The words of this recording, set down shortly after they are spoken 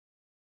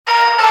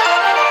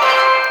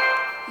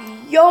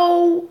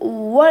Yo,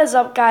 what is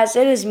up, guys?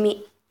 It is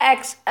me,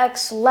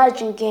 XX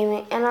Legend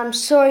Gaming, and I'm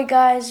sorry,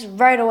 guys.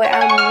 Right away,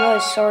 I'm really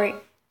sorry.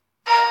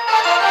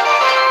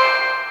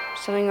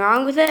 Something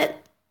wrong with it?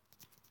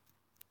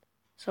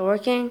 Is it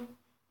working?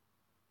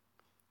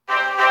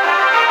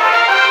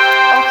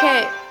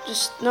 Okay,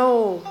 just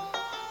no.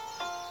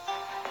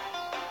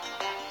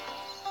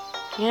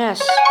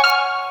 Yes.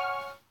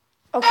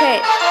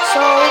 Okay,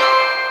 so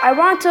I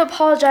want to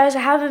apologize. I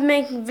haven't been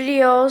making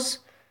videos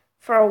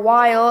for a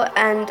while,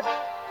 and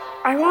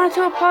I wanted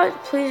to apologize.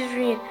 Please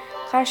read.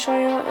 Clash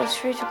Royale is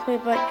free to play,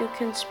 but you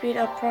can speed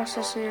up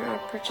processing your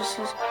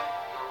purchases.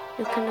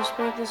 You can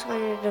display this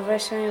on your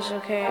device settings.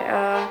 Okay,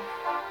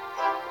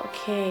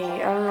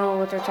 okay, I don't know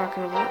what they're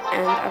talking about,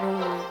 and I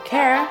don't really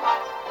care.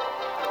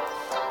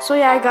 So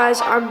yeah, guys,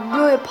 I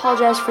really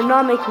apologize for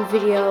not making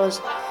videos.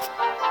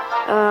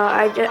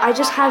 I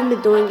just haven't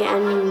been doing it,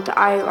 and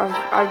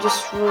I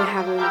just really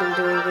haven't been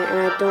doing it,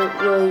 and I don't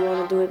really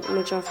want to do it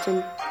much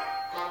often.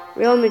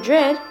 Real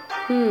Madrid?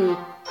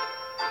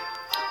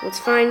 Let's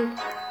find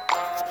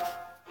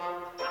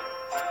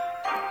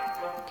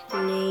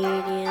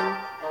Canadian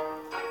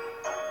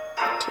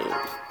team.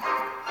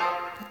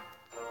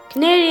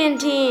 Canadian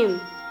team!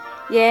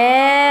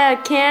 Yeah,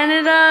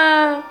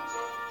 Canada!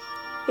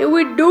 Here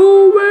we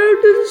do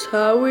it, this is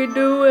how we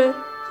do it.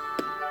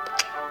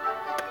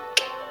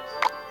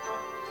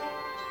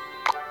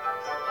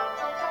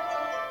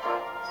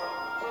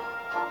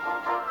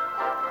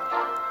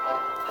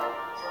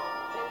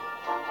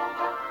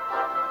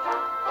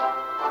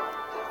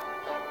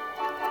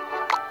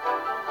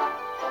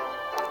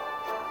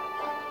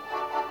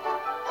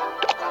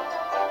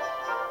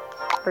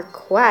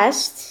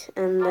 Request,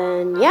 and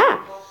then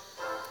yeah.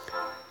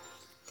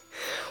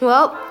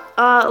 Well,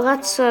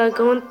 let's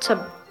go into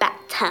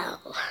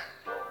battle.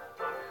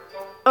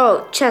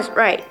 Oh, chess,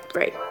 right.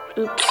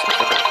 Oops.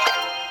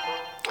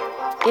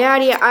 Yeah,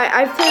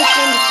 I've played this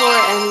game before,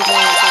 and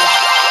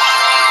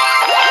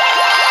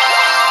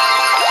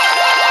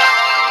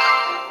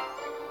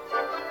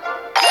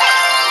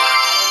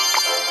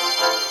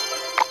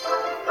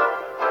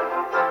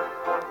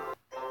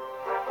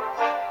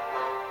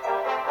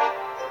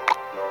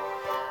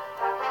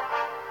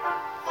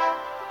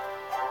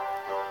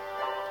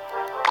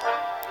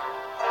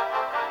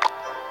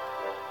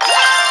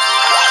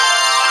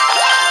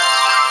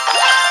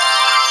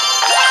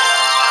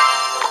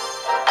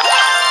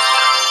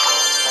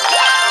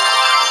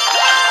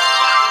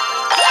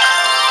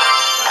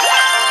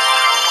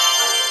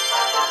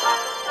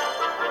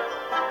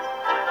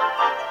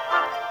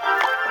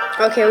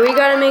okay, we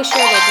gotta make sure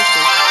that this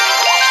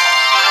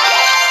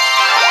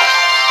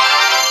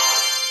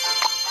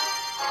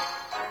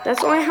one.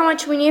 That's only how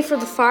much we need for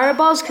the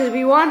fireballs, because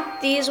we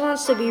want these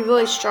ones to be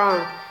really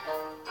strong.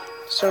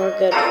 So we're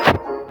good.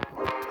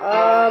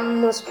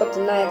 Let's put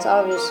the knights,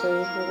 obviously.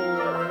 We're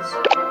gonna need these.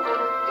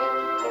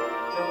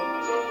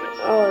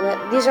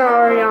 Oh, these are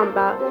already on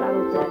battle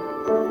deck.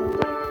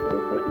 Can we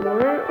put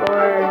more,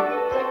 or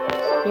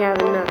we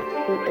have enough?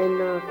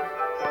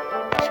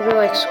 Should we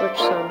like switch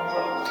some?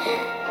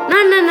 No.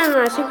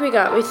 I think we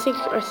got one.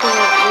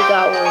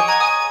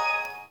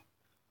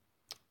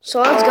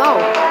 So let's go.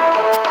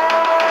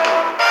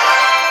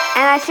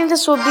 And I think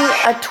this will be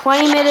a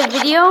 20-minute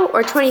video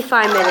or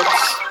 25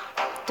 minutes.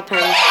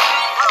 Depends.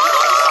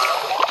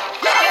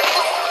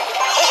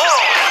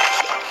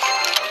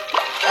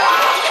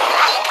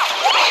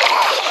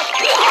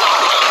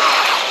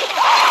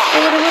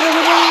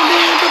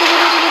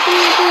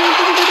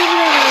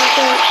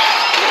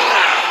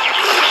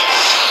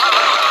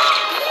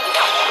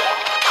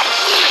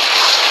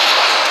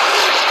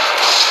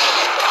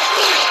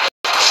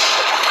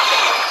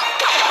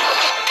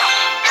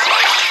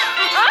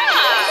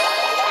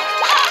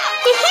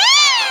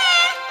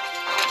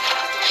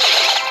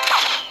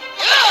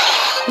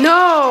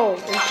 No!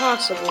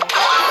 Impossible.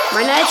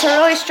 My knights are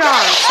really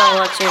strong, so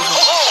let's use them.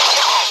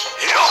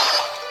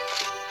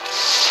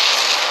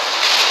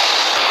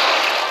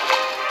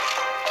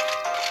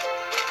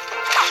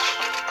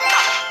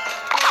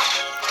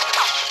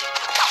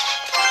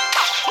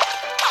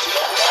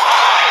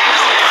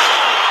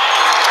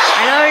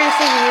 I know what you're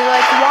thinking. You're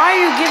like, why are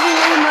you giving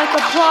him like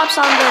a props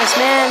on this,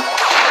 man?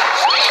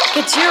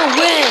 It's your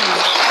win.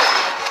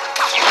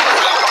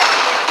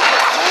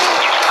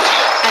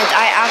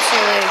 I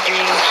absolutely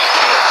agree.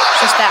 It's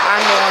just that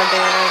I'm the one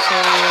doing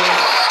everything.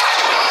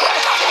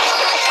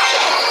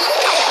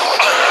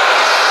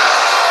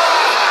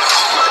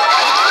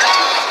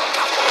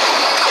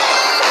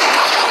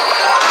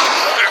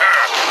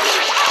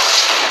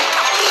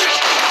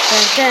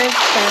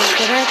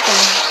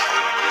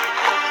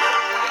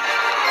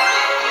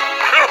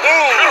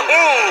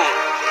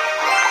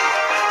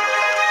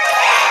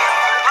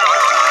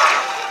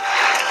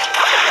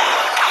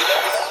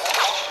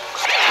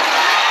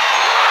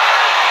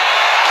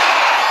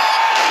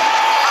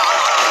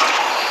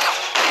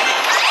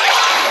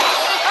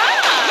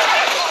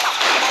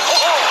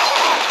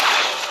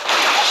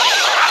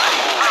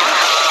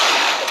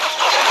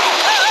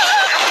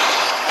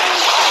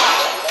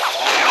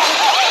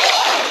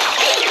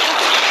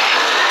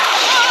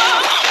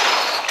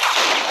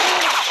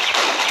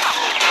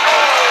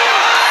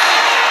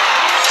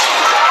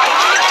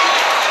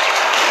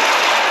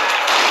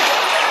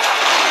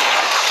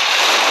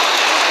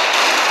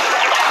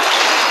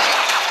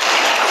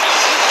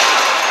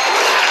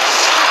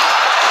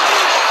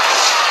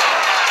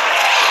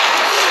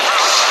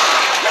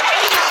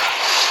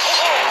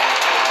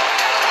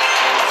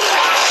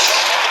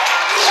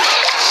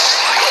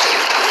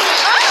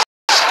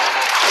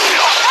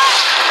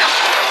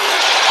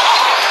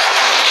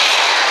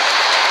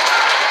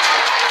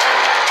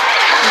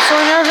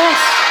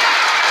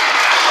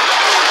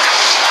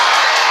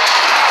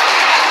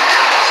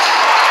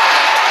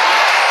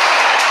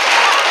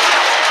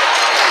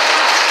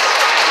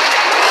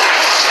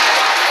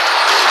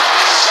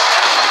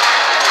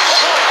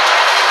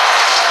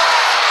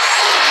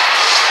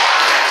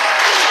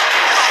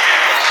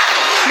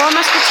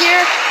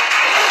 Musketeer.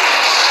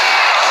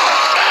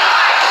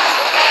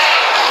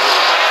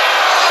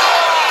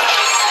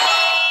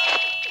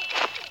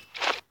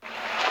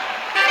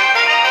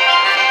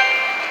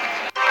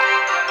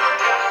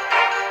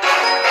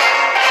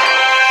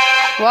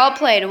 Well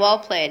played, well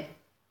played.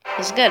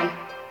 It's good.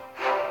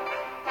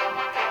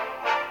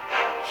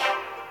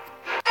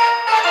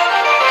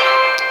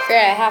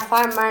 Great, I have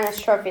 5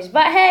 minus trophies.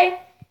 But hey,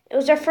 it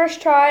was our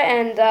first try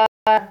and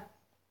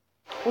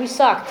we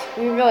sucked.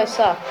 We really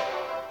sucked.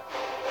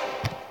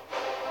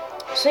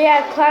 So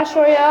yeah, Clash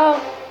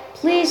Royale,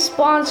 please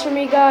sponsor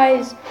me,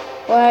 guys.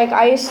 Like,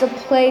 I used to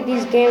play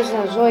these games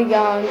when I was really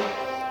young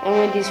and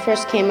when these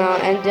first came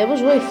out, and it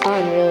was really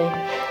fun, really.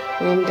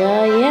 And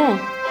yeah.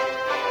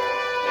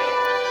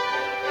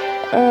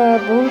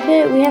 Boom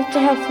Pit, we have to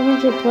have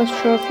 400 plus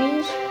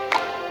trophies.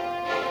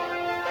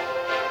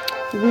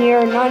 We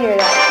are not near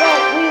that,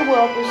 but we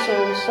will be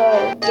soon, so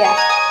yeah.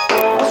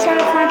 Let's try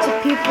to find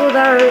some people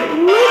that are a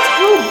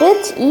little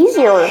bit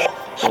easier.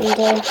 And,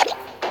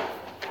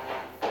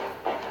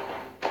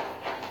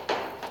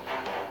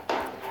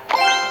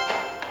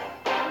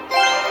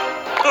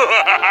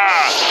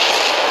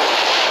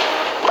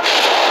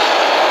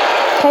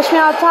 catch me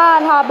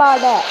outside, how about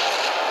that?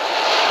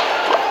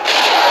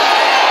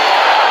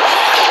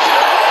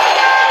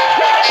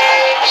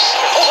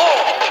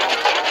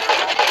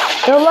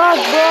 Good luck,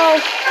 bro.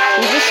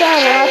 I'm just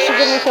saying, I'm actually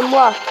giving some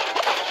luck.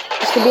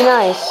 This could be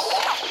nice.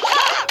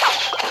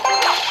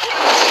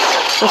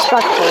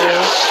 Respectfully.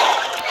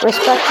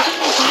 Respectfully.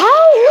 How?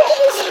 Look at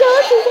these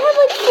skeletons. They have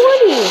like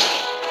 40.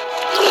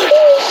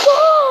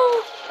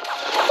 Oh,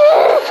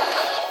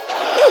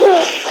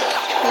 God.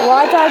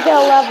 Why did I get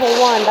a level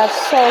 1?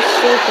 That's so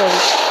stupid.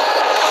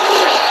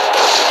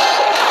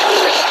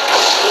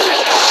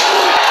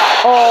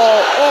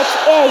 Oh, it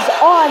is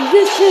on.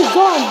 This is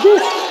on.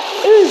 This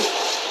is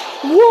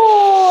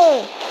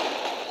war!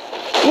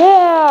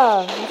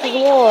 Yeah, this is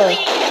war.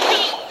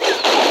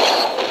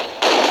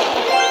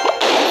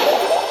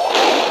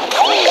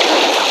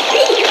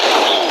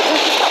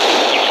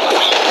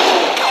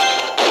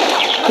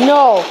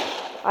 No,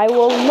 I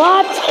will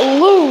not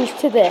lose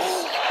to this.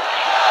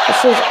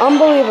 This is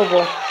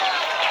unbelievable.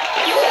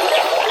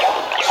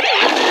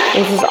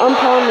 This is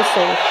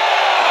unpromising.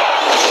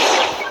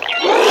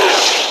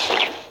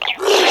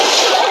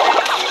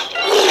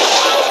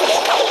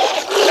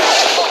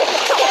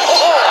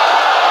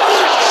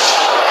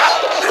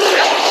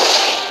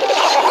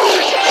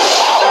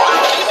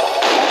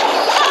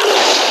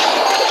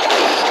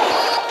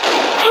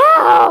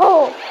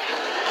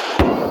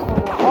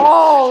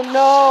 Oh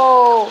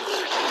no!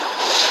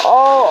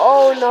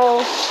 Oh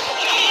no!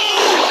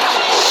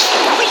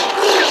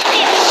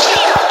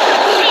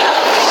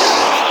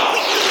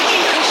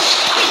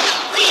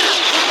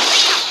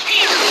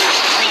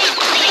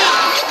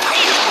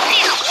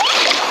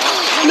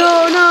 No!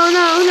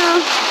 No!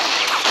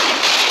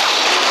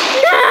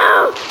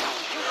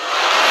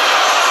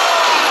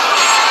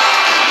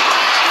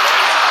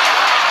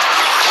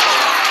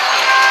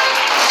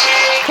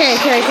 Okay.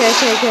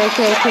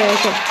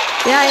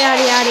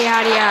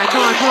 Yeah.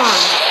 Come on.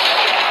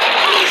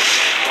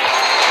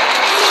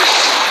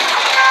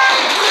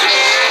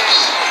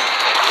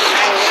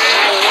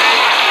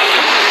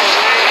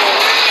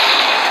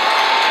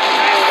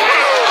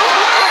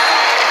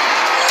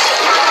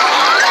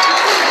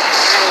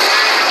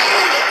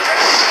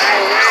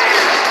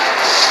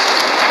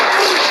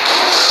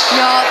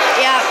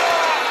 Yeah.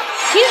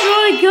 He's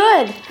really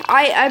good.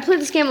 I played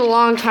this game a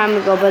long time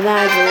ago, but then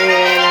I deleted it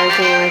and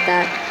everything like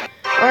that.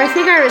 Or I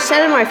think I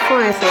resetted my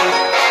phone, I think.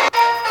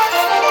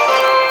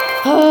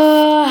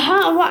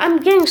 I'm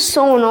getting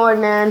so annoyed,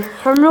 man.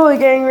 I'm really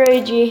getting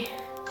ragey.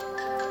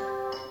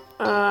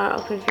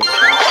 Okay. Wait,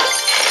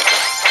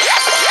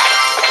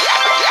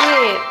 I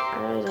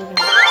really don't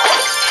care.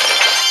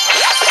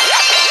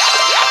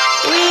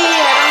 Wait, I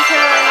don't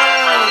care right now.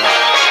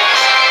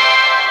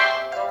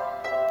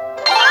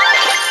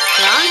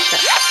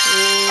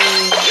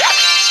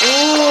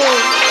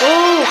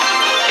 Oh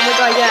my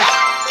god, yes.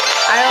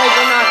 I really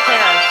do not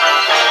care.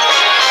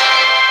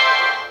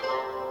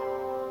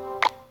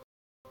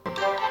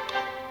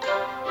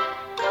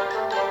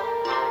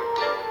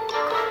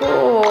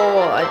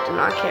 Cool, I do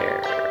not care.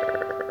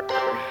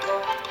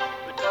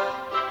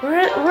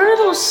 Where are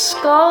those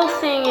skull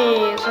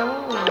thingies?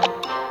 Oh.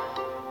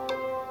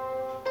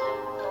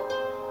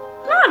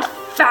 Not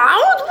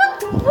found?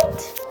 What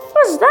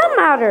does that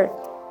matter?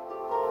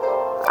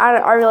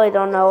 I really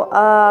don't know.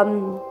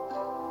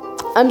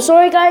 I'm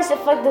sorry guys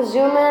if like the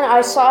zoom in,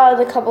 I saw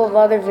a couple of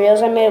other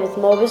videos I made with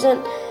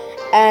Mobizent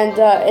and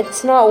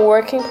it's not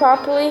working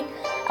properly.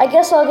 I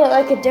guess I'll get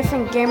like a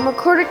different game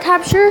recorder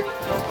capture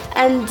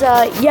and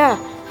yeah.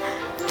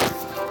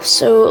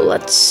 So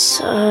let's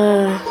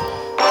go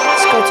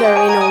to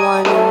Arena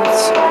 1 and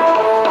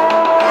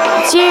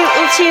let's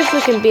see if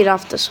we can beat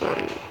off this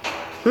one.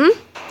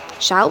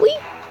 Shall we?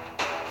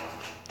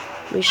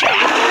 We shall.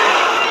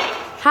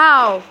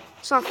 How?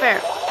 It's not fair.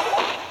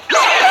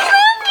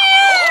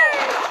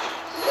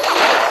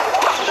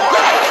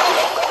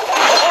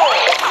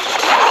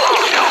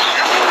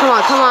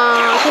 on, come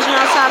on. Catch me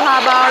outside,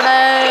 how about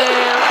it?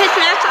 Catch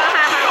me outside,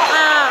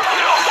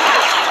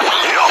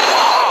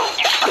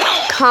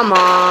 come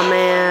on,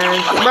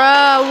 man.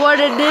 Bruh, what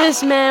is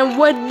this, man?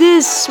 What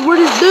is this?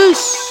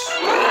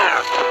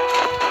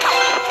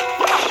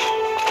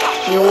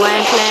 You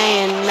ain't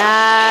playing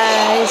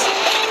nice.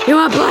 You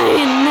ain't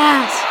playing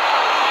nice.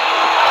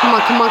 Come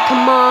on, come on,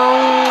 come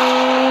on.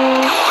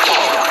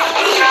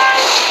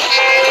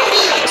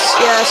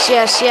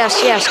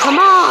 Yes. Come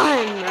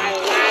on.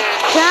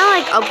 Can I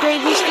like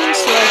upgrade these things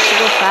to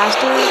go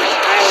faster?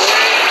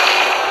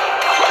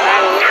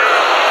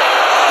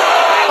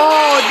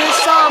 Oh,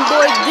 this on,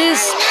 boy,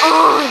 this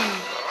on.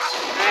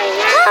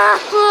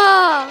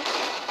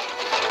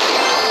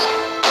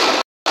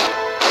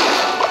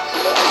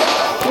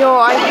 Yo,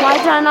 why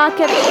did I not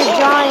get the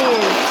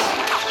giant?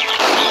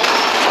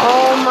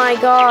 Oh my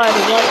god,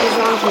 what is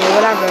wrong with me?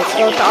 Whatever, let's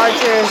go with the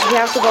archers. We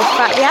have to go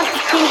fast. We have to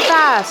think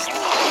fast.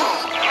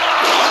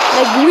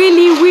 Like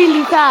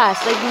really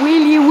fast. Like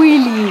really.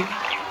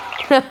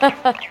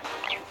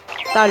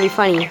 That would be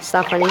funny. It's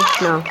not funny?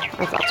 No,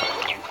 I thought so.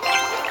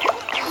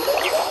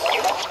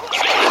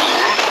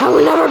 I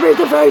will never beat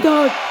the fairy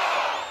dog.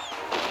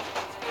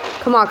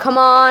 Come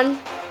on.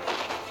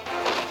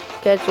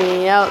 Catch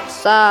me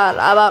outside.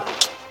 How about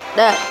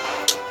that?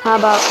 How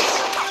about...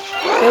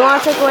 They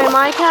want to take away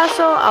my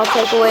castle? I'll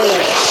take away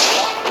theirs.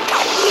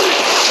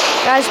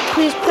 Guys,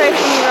 please pray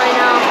for me right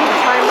now.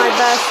 I'm trying my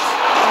best.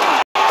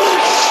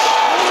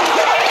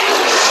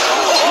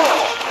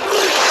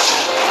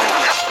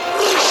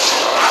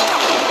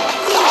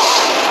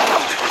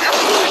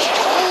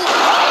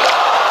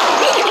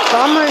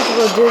 Bombers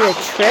will do the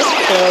trick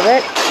for a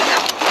bit.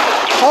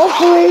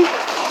 Hopefully.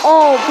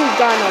 Oh, please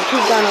God no.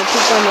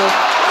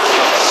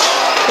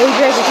 Hey,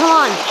 Drake, come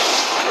on.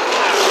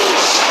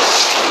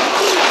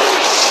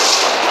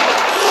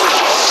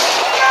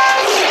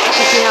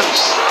 Picking up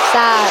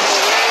side.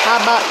 How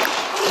about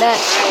that?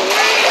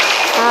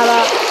 How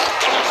about...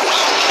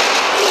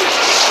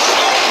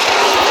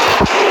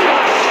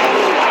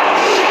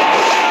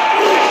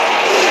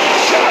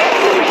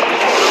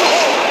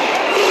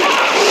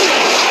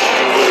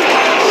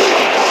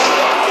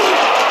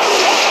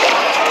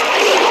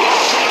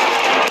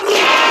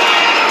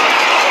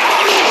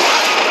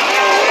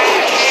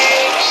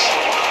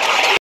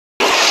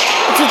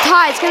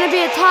 It's gonna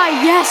be a tie,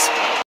 yes!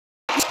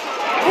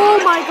 Oh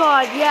my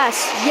god,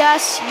 yes.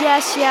 This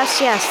is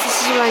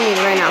what I need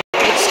right now.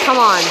 Come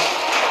on.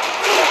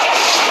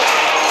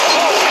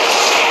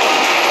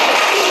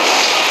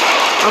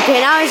 Okay,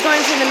 now he's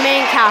going for the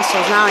main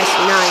castles. Now I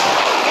see, now I get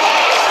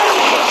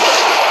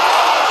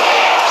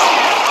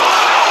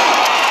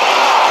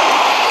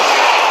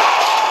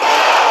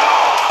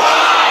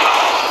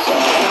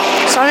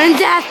it. Sudden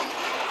death!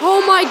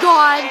 Oh my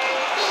god!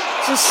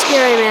 This is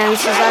scary, man.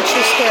 This is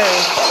actually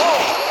scary.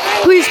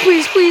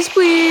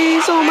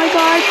 Please. Oh my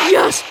god.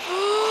 Yes.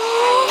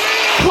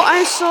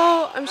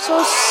 Oh, I'm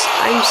so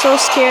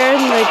scared.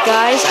 Like,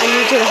 guys, I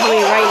need you to help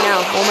me right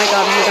now. Oh my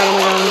god.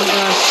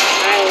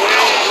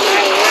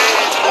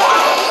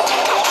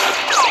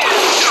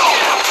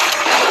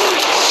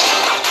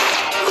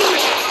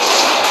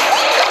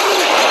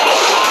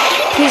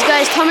 Please,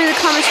 guys, tell me in the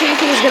comments who you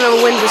think is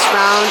gonna win this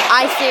round.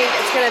 I think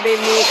it's gonna be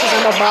me because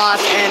I'm a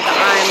boss and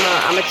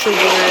I'm a true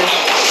gamer,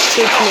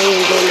 true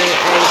Canadian gamer,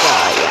 and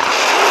yeah.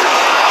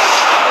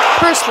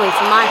 Personally,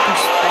 from my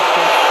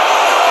perspective.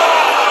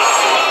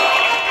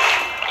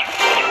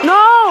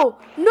 No!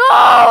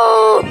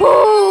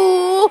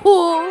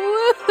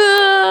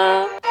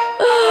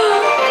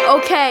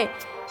 Okay.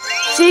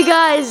 See,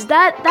 guys,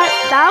 that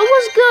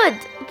was good.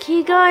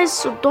 Okay, guys,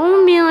 so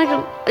don't be like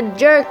a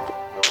jerk.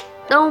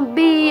 Don't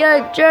be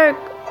a jerk.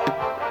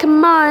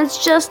 Come on, it's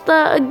just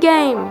a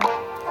game.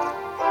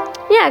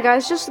 Yeah,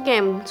 guys, just a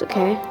game. It's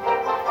okay.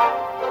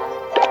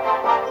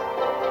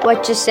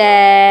 What you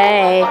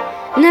say?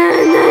 No.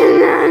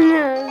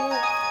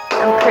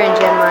 I'm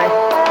cringing, my.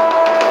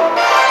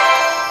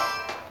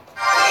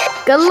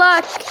 Good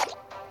luck.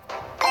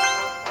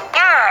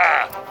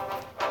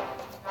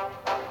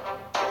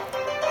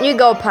 You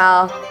go,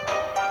 pal.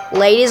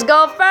 Ladies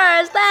go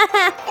first.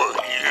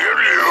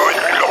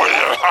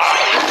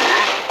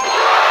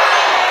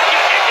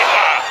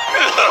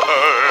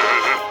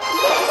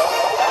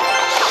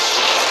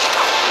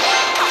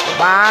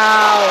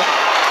 Wow.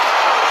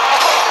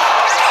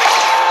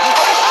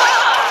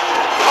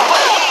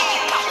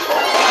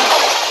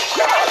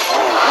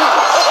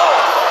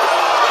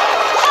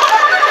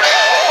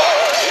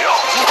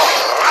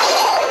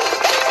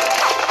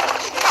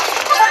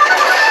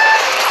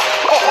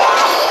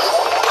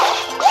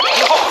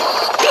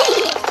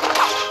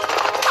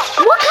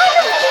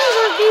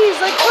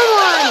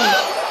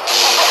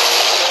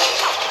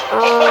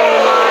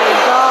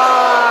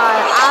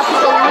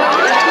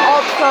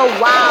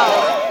 Wow.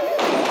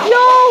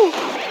 Yo!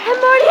 I'm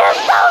already at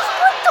 1,000.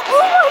 What the?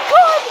 Oh my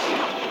god!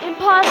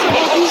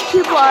 Impossible. These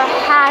people are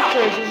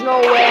hackers. There's no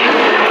way.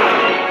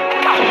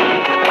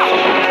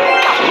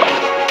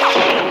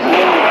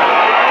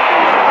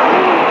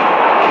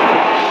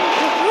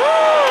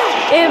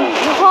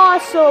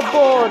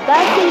 impossible.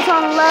 That thing's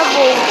on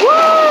level 1.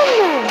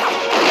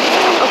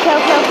 Okay.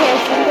 I should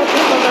get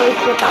this one really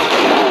quick out.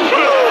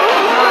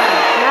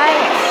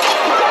 Nice.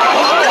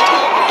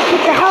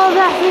 Get the hell of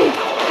that thing.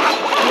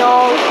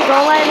 No,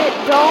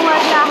 don't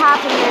let that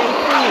happen, man.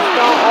 Please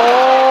don't.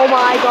 Oh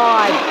my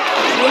god.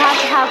 You have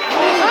to have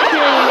full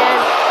security, man.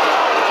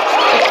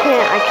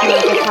 I can't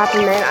let this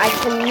happen, man. I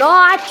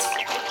cannot.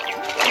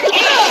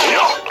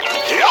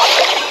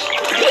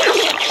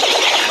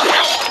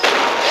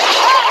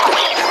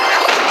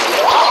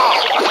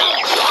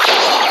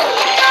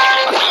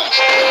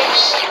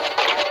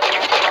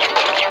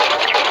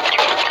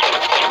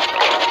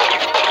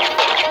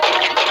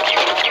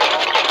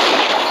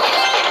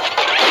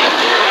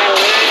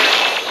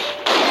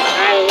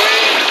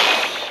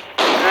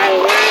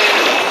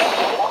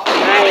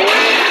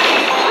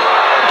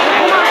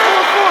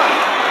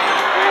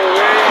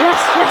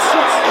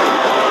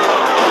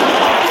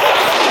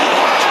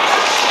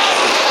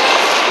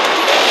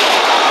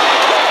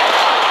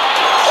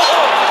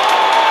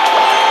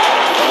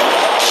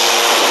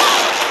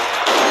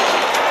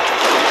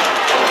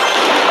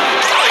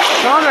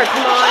 Bomber,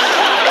 come on.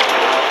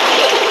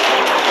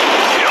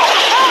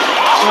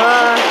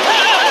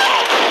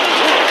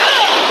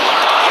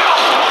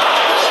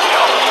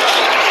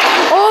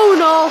 Oh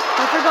no,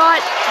 I forgot.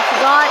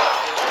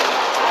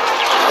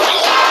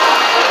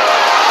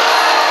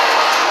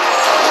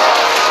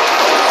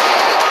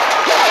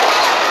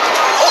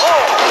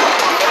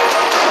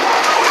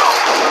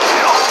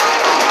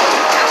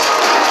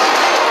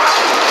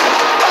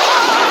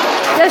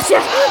 Yes,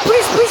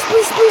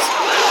 please.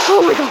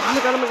 Oh my god.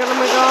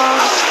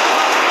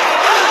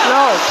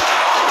 No.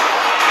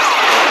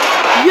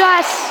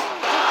 Yes.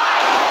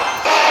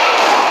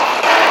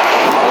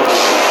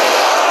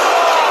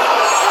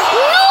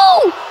 No!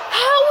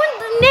 How in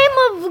the name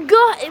of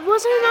God?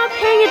 Was I not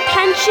paying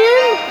attention?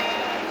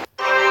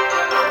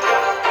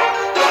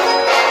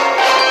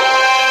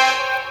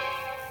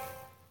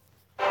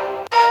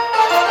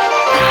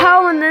 How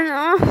in the...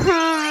 Oh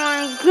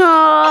my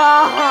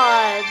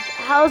god.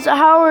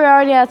 How are we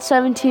already at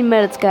 17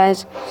 minutes,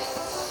 guys?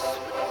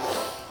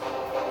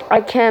 I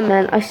can't,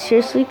 man. I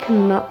seriously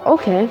cannot.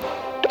 Okay.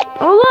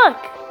 Oh, look.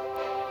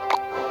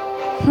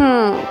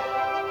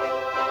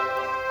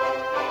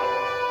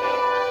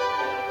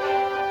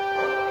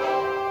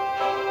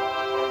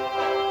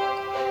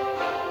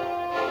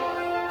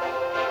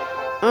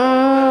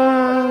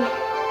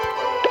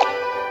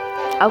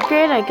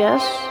 Upgrade, I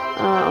guess.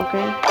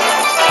 Okay.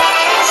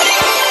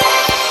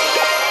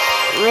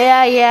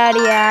 Yeah.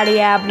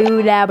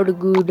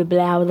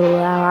 Blah,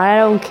 blah. I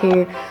don't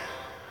care.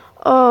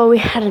 Oh, we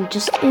had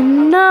just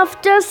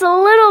enough, just a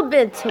little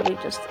bit till we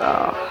just,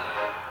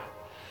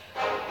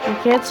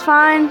 Okay, it's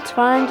fine, it's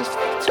fine.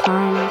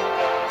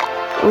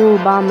 Ooh,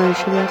 bomber,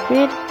 should we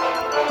upgrade?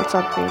 Let's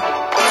upgrade.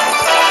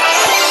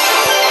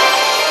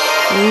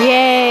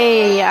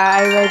 Yay,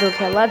 I really don't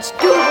care. Let's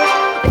do this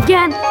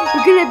again.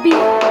 We're gonna be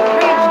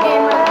Rage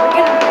Gamer. We're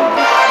gonna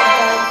be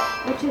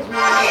which is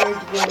really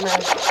Rage Gamer.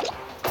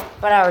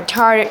 But I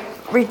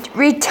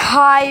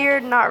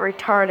retired, not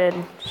retarded,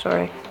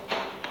 sorry.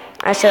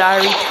 I said I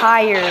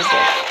retired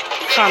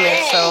from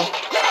it, so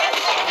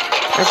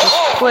I just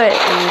quit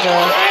and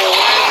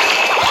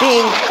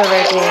being the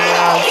regular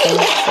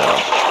nonsense, so.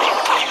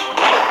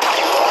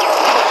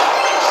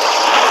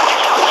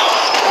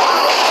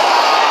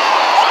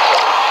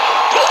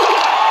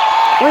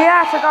 Well,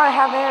 yeah, I forgot I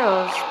have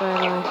arrows, but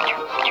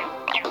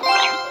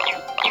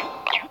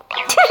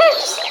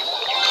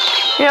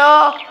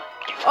yeah.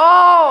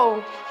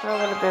 Oh, I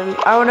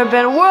would have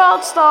been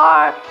world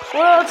star.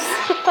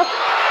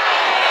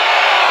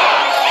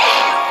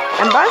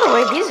 And by the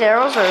way, these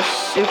arrows are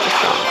super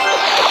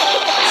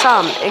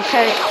strong. If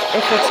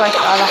it's like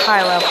on a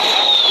high level.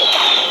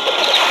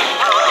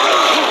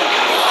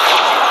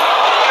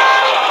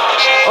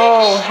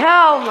 Oh,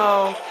 hell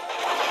no.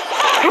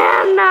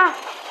 Hannah.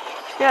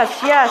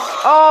 Yes.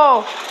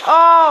 Oh,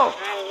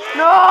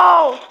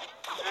 no.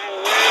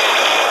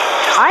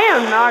 I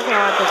am not gonna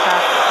let this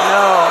happen.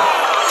 No.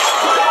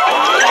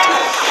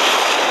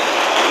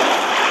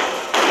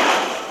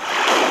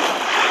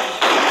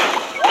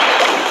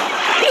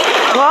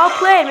 Well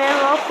played, man.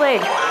 Well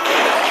played. I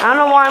don't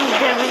know why I'm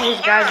giving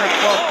these guys like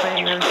well played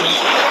and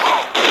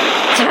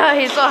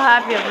everything. He's so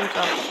happy of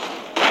himself.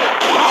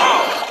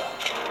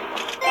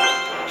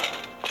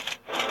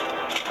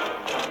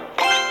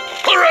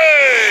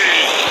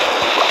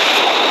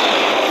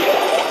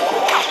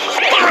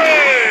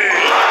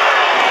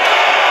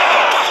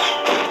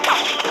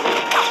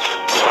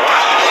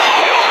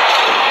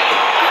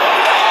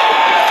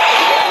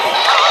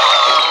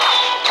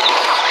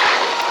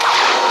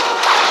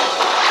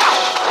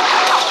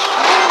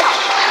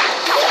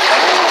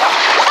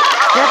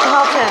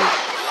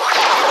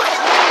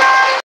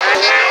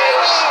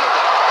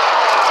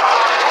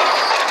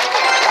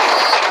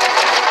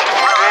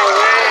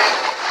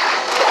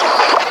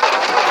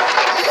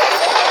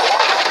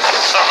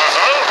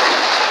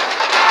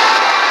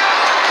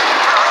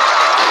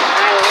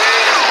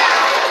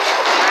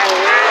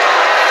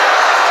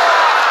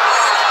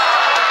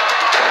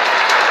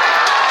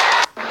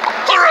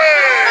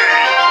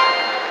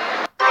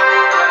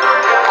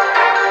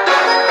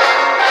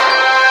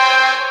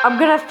 I'm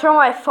gonna throw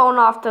my phone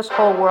off this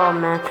whole world,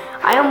 man.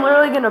 I am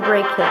literally gonna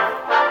break it.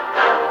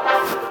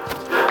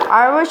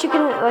 I wish you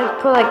could like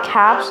put like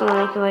caps and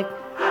then you could like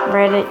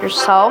write it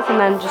yourself and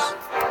then just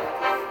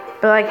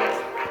be like,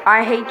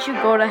 I hate you,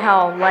 go to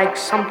hell, like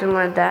something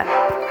like that.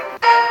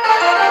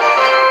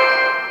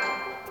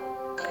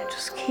 I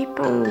just keep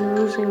on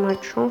losing my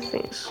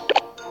trophies.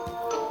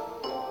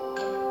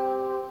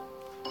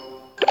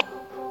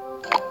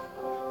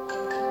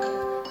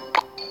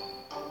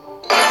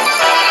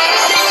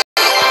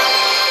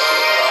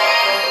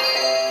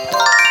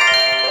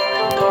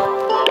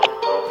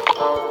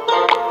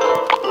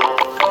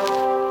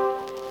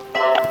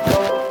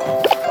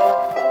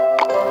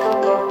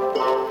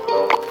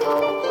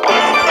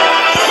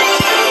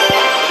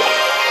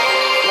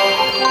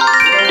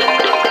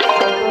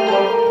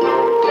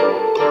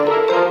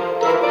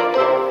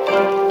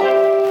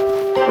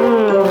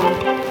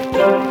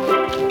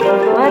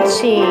 Let's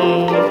see.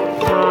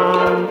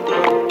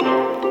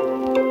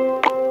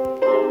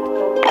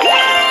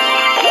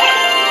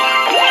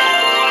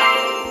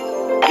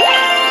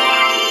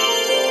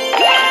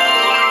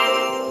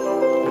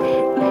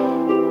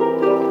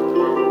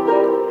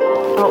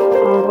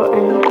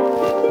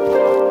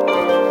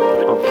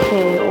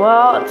 Okay,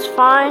 well, it's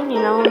fine,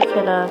 you know, we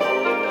could,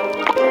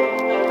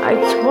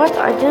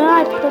 didn't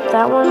I put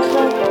that one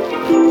stuff?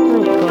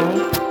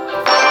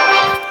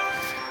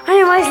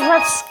 Anyways,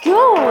 let's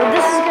go.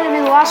 This is gonna be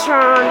the last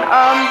round.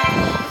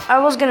 I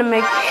was gonna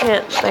make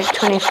it like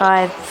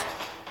 25.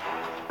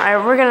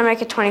 Alright, we're gonna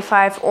make it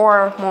 25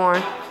 or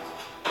more.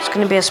 It's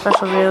gonna be a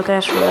special video,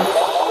 guys, for you.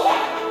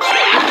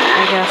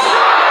 I guess.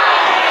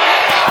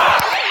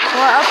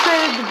 Well, I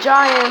upgraded the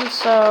giant,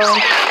 so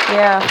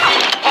yeah.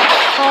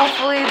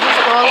 Hopefully this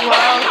goes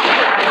well.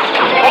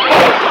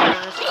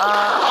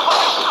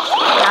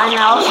 And I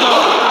also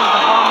upgraded the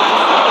bomb.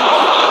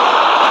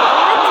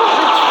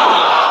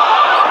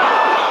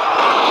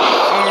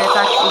 And it's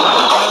actually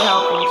really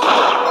helping.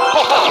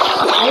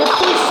 I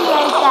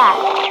appreciate that.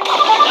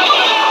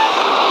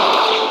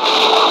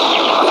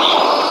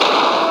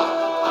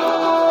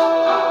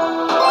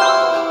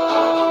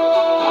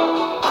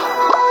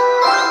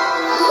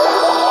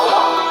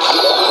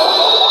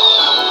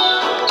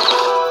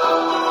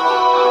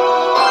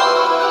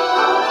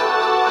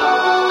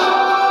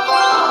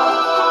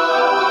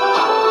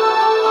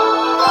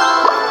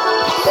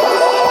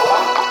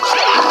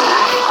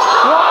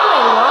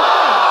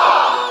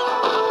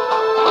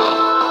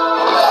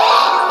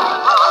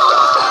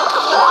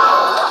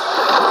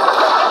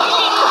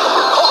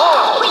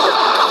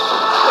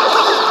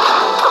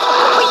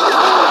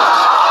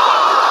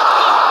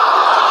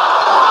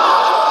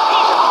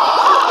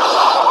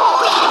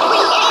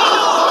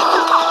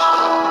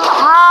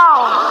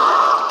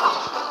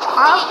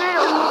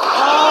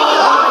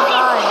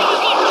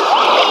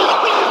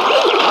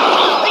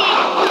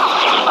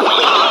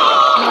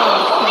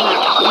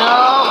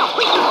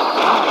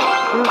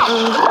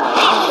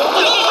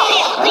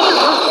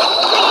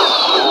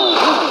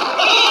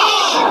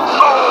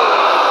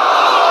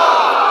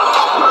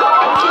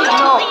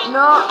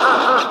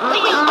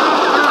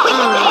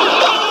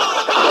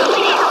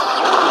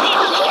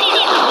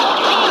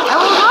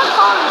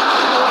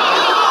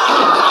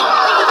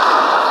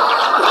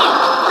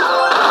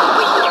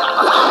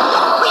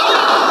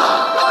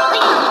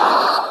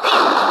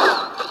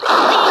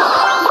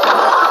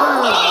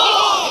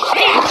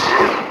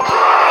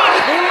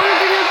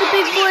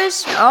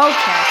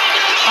 Okay,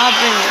 I'll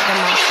bring them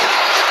myself.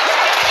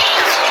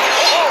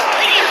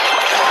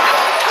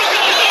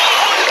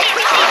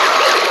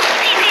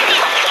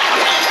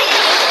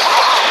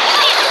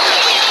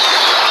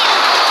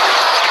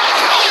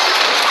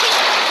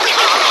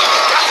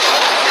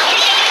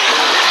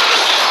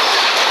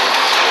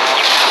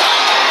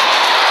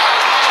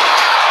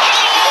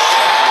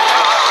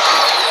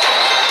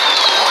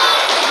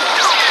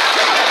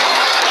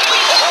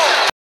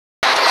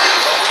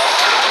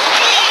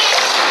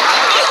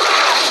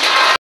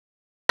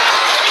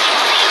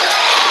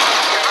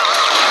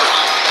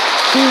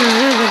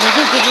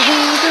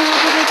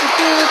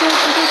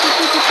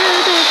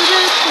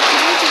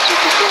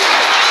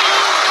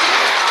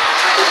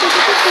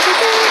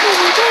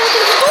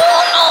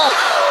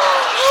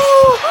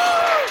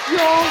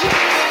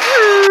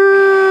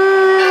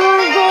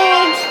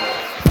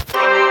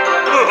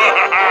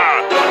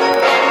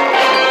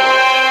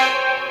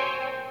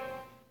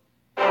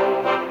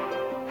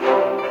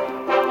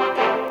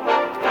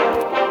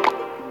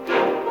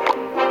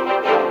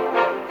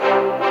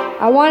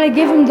 I want to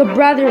give him the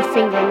brother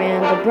finger,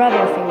 man. The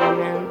brother finger,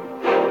 man.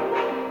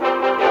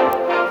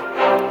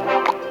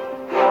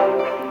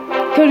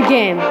 Good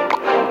game.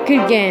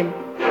 Good game.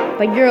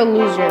 But you're a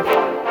loser.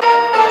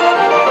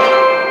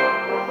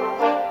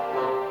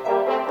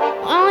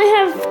 I only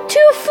have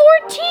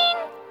 214?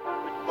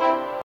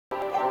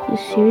 You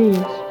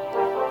serious?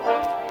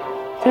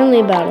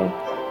 Friendly battle.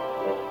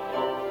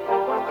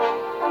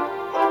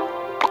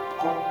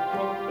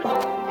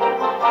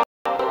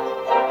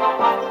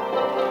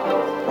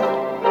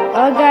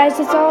 Guys,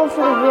 that's all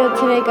for the video.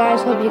 video today,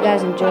 guys. Hope you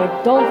guys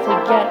enjoyed. Don't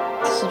forget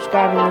to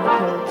subscribe and leave a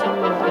comment. Tell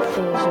me what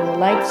things you would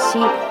like to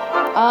see.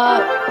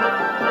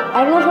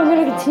 I don't know if I'm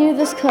gonna continue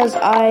this because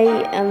I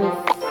am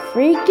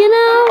freaking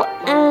out,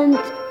 and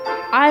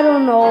I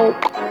don't know.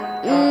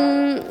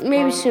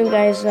 Maybe soon,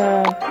 guys.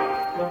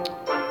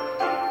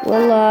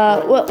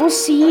 We'll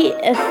see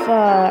if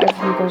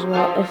everything goes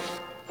well.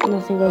 If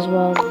nothing goes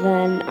well,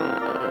 then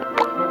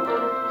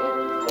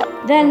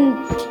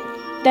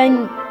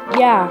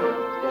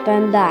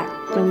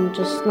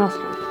just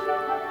nothing.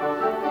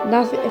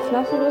 If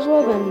nothing goes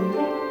well, then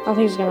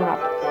nothing's gonna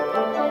happen.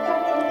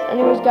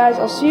 Anyways, guys,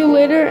 I'll see you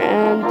later,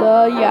 and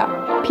yeah,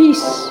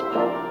 peace.